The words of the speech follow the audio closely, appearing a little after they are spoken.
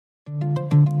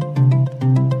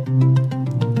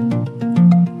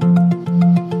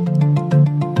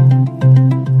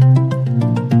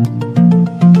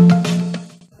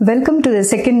the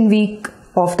second week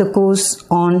of the course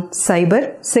on cyber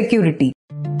security.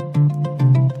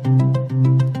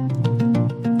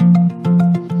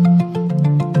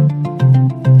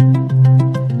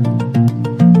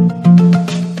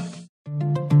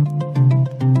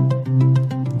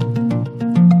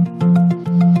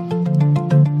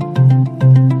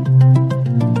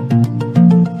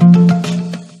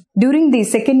 During the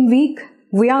second week,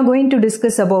 we are going to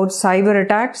discuss about cyber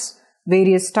attacks,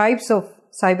 various types of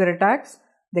cyber attacks,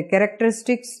 the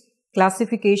characteristics,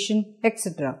 classification,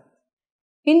 etc.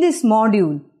 In this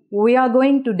module, we are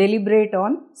going to deliberate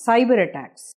on cyber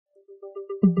attacks.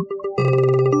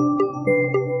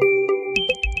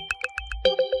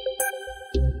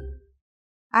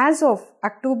 As of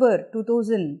October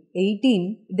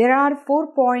 2018, there are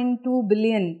 4.2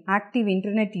 billion active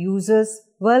internet users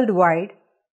worldwide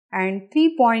and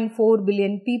 3.4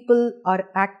 billion people are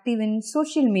active in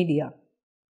social media.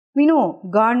 We know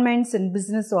governments and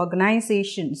business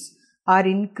organizations are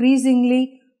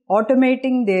increasingly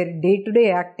automating their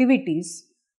day-to-day activities,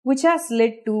 which has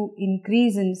led to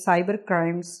increase in cyber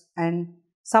crimes and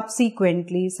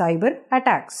subsequently cyber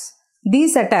attacks.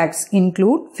 These attacks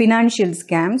include financial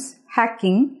scams,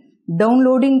 hacking,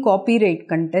 downloading copyright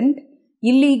content,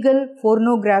 illegal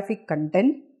pornographic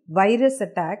content, virus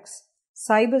attacks,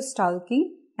 cyber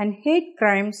stalking, and hate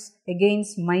crimes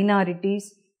against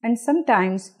minorities and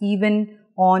sometimes even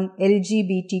on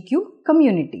LGBTQ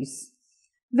communities.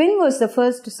 When was the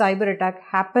first cyber attack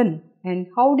happen and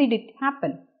how did it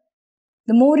happen?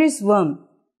 The Morris worm,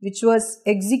 which was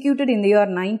executed in the year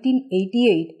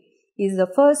 1988, is the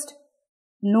first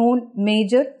known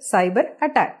major cyber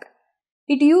attack.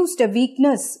 It used a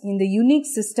weakness in the Unix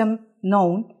system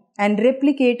known and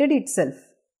replicated itself.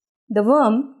 The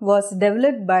worm was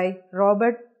developed by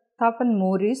Robert Thornton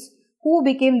Morris, who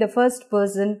became the first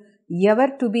person ever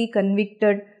to be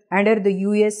convicted under the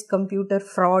US Computer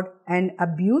Fraud and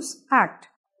Abuse Act.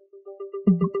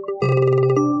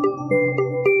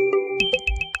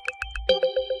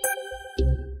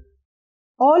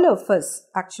 All of us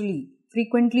actually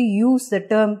frequently use the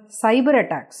term cyber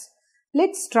attacks.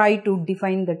 Let's try to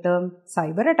define the term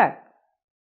cyber attack.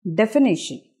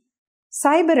 Definition: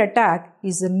 cyber attack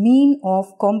is a mean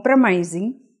of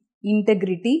compromising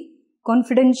integrity,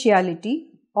 confidentiality,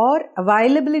 or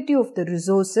availability of the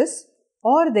resources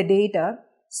or the data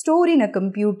stored in a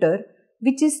computer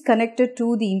which is connected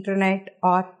to the internet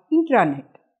or intranet.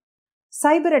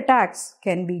 Cyber attacks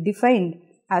can be defined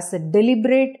as a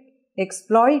deliberate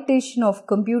exploitation of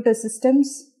computer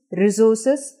systems,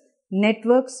 resources,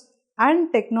 networks,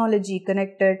 and technology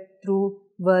connected through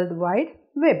World Wide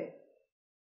Web.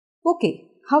 Okay,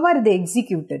 how are they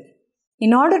executed?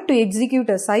 In order to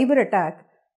execute a cyber attack,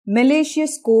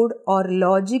 malicious code or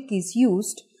logic is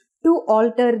used to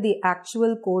alter the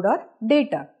actual code or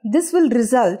data. This will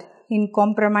result in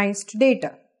compromised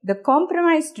data. The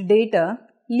compromised data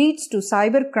leads to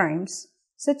cyber crimes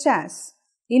such as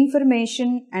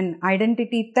information and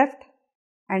identity theft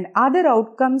and other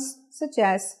outcomes such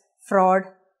as fraud,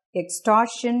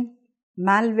 extortion,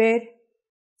 malware,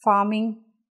 pharming,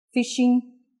 phishing,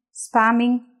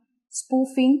 spamming,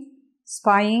 spoofing,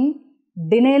 spying,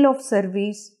 denial of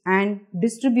service and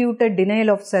distributed denial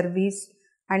of service,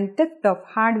 and theft of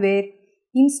hardware,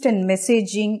 instant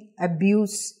messaging,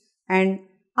 abuse, and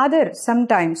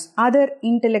sometimes other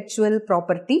intellectual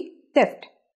property theft.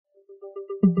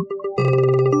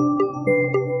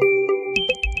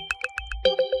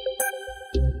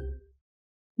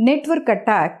 Network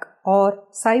attack or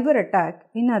cyber attack,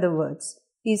 in other words,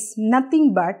 is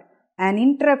nothing but an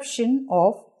interruption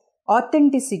of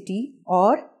authenticity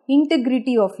or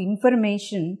integrity of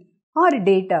information or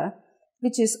data,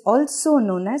 which is also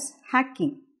known as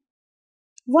hacking.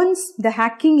 Once the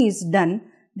hacking is done,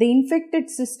 the infected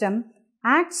system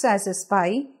acts as a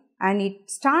spy and it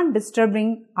starts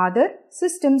disturbing other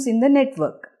systems in the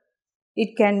network.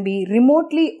 It can be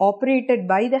remotely operated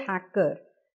by the hacker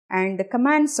and the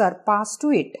commands are passed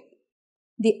to it.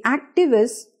 The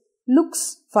activist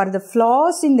looks for the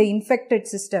flaws in the infected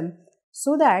system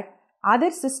so that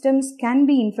other systems can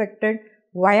be infected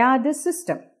via the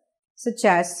system, such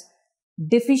as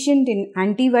deficient in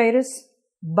antivirus,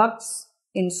 bugs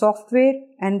in software,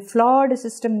 and flawed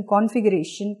system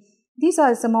configuration. These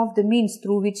are some of the means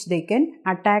through which they can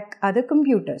attack other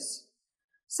computers.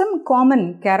 Some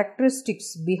common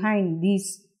characteristics behind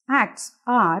these acts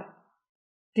are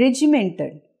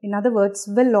regimented, in other words,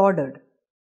 well ordered,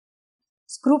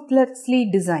 scrupulously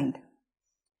designed,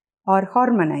 or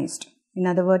harmonized, in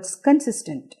other words,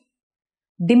 consistent,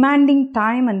 demanding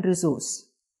time and resource,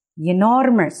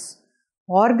 enormous,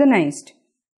 organized,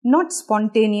 not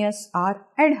spontaneous or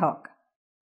ad hoc.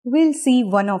 We'll see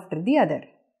one after the other.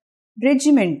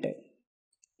 Regimented.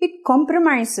 It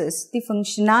compromises the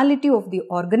functionality of the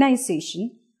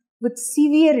organization with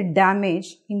severe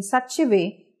damage in such a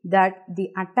way that the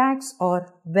attacks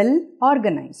are well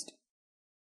organized.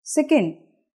 Second,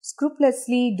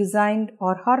 scrupulously designed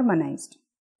or harmonized.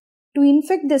 To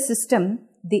infect the system,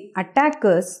 the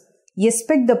attackers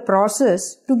expect the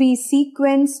process to be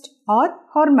sequenced or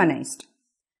harmonized.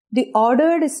 The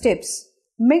ordered steps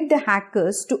make the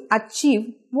hackers to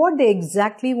achieve what they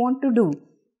exactly want to do,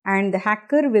 and the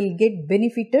hacker will get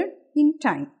benefited in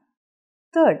time.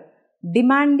 Third,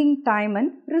 demanding time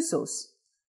and resource.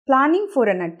 Planning for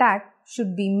an attack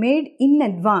should be made in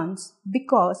advance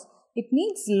because it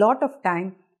needs a lot of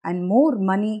time and more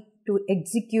money to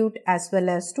execute as well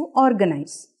as to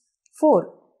organize.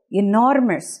 4.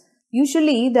 Enormous.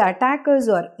 Usually the attackers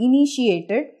are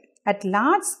initiated at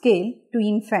large scale to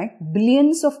infect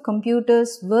billions of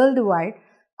computers worldwide,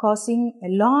 causing a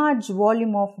large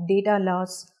volume of data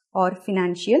loss or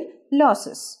financial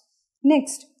losses.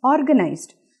 Next,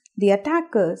 organized. The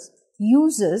attackers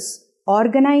uses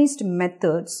organized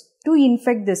methods to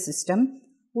infect the system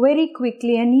very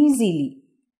quickly and easily.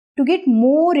 To get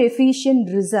more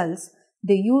efficient results,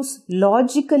 they use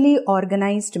logically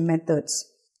organized methods.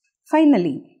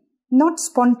 Finally, not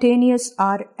spontaneous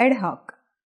or ad hoc.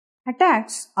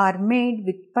 Attacks are made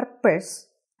with purpose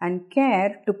and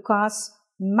care to cause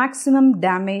maximum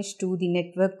damage to the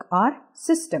network or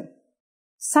system.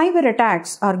 Cyber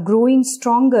attacks are growing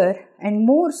stronger and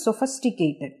more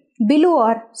sophisticated. Below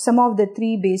are some of the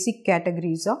 3 basic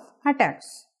categories of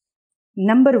attacks.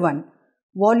 Number 1,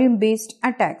 volume-based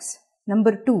attacks.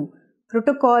 Number 2,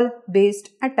 protocol-based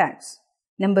attacks.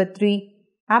 Number 3,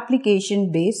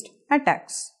 application-based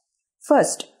attacks.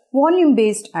 First,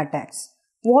 volume-based attacks.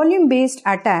 Volume-based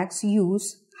attacks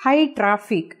use high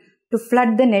traffic to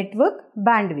flood the network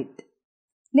bandwidth.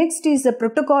 Next is the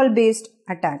protocol-based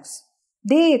attacks.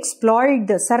 They exploit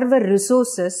the server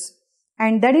resources,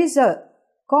 and that is a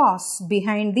cause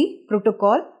behind the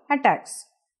protocol attacks.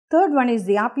 Third one is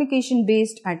the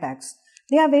application-based attacks.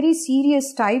 They are very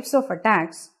serious types of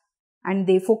attacks and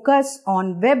they focus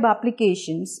on web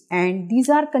applications, and these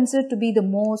are considered to be the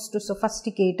most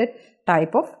sophisticated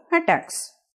type of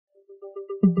attacks.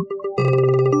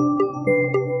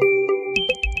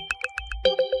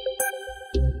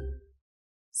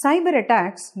 Cyber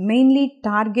attacks mainly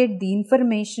target the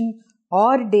information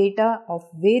or data of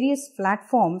various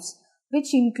platforms,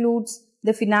 which includes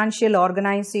the financial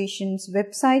organization's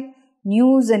website,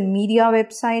 news and media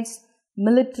websites,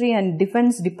 military and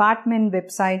defense department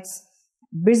websites,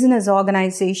 business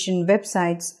organization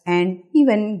websites, and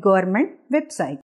even government websites.